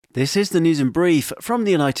This is the news in brief from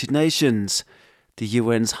the United Nations. The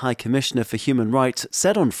UN's High Commissioner for Human Rights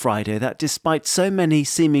said on Friday that despite so many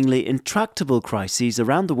seemingly intractable crises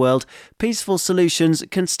around the world, peaceful solutions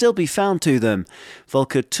can still be found to them.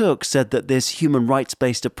 Volker Turk said that this human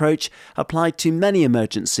rights-based approach applied to many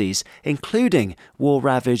emergencies, including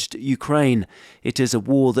war-ravaged Ukraine. It is a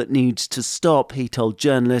war that needs to stop, he told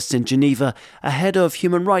journalists in Geneva ahead of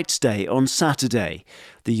Human Rights Day on Saturday.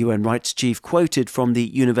 The UN rights chief quoted from the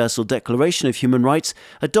Universal Declaration of Human Rights,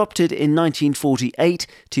 adopted in 1948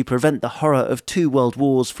 to prevent the horror of two world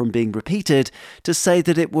wars from being repeated, to say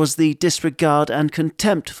that it was the disregard and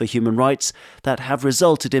contempt for human rights that have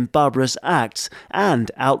resulted in barbarous acts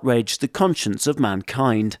and outraged the conscience of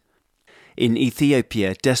mankind. In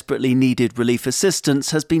Ethiopia, desperately needed relief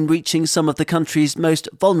assistance has been reaching some of the country's most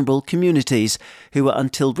vulnerable communities, who were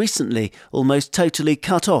until recently almost totally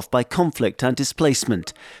cut off by conflict and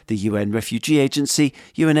displacement, the UN Refugee Agency,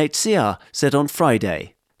 UNHCR, said on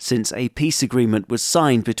Friday. Since a peace agreement was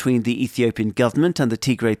signed between the Ethiopian government and the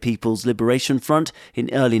Tigray People's Liberation Front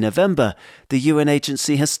in early November, the UN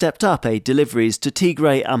agency has stepped up aid deliveries to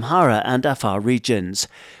Tigray, Amhara and Afar regions.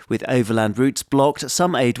 With overland routes blocked,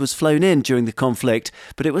 some aid was flown in during the conflict,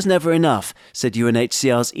 but it was never enough, said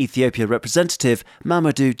UNHCR's Ethiopia representative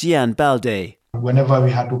Mamadou Diane Balde. Whenever we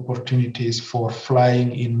had opportunities for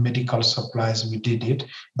flying in medical supplies, we did it,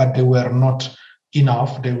 but they were not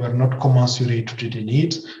enough, they were not commensurate to the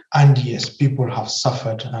needs, and yes, people have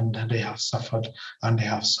suffered and they have suffered.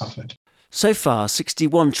 So far,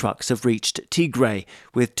 61 trucks have reached Tigray,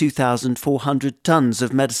 with 2,400 tons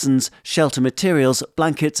of medicines, shelter materials,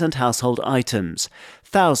 blankets and household items.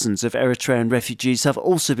 Thousands of Eritrean refugees have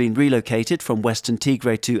also been relocated from western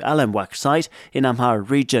Tigray to Alemwak site in Amhara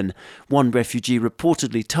region. One refugee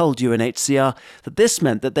reportedly told UNHCR that this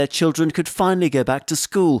meant that their children could finally go back to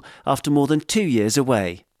school after more than 2 years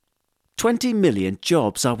away. 20 million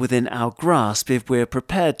jobs are within our grasp if we're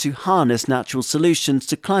prepared to harness natural solutions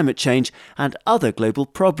to climate change and other global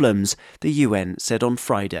problems, the UN said on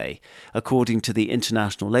Friday. According to the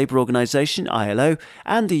International Labour Organization, ILO,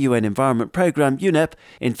 and the UN Environment Programme, UNEP,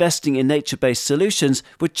 investing in nature-based solutions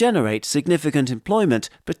would generate significant employment,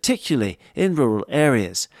 particularly in rural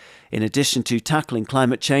areas. In addition to tackling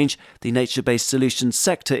climate change, the nature-based solutions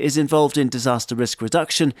sector is involved in disaster risk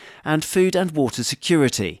reduction and food and water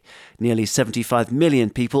security. Nearly 75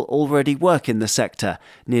 million people already work in the sector.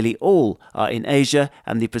 Nearly all are in Asia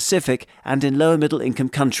and the Pacific and in lower middle-income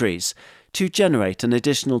countries. To generate an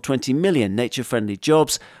additional 20 million nature-friendly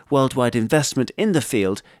jobs, worldwide investment in the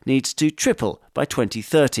field needs to triple by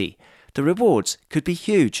 2030. The rewards could be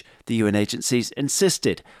huge, the UN agencies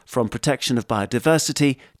insisted, from protection of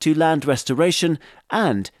biodiversity to land restoration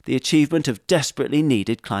and the achievement of desperately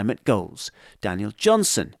needed climate goals. Daniel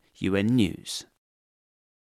Johnson, UN News.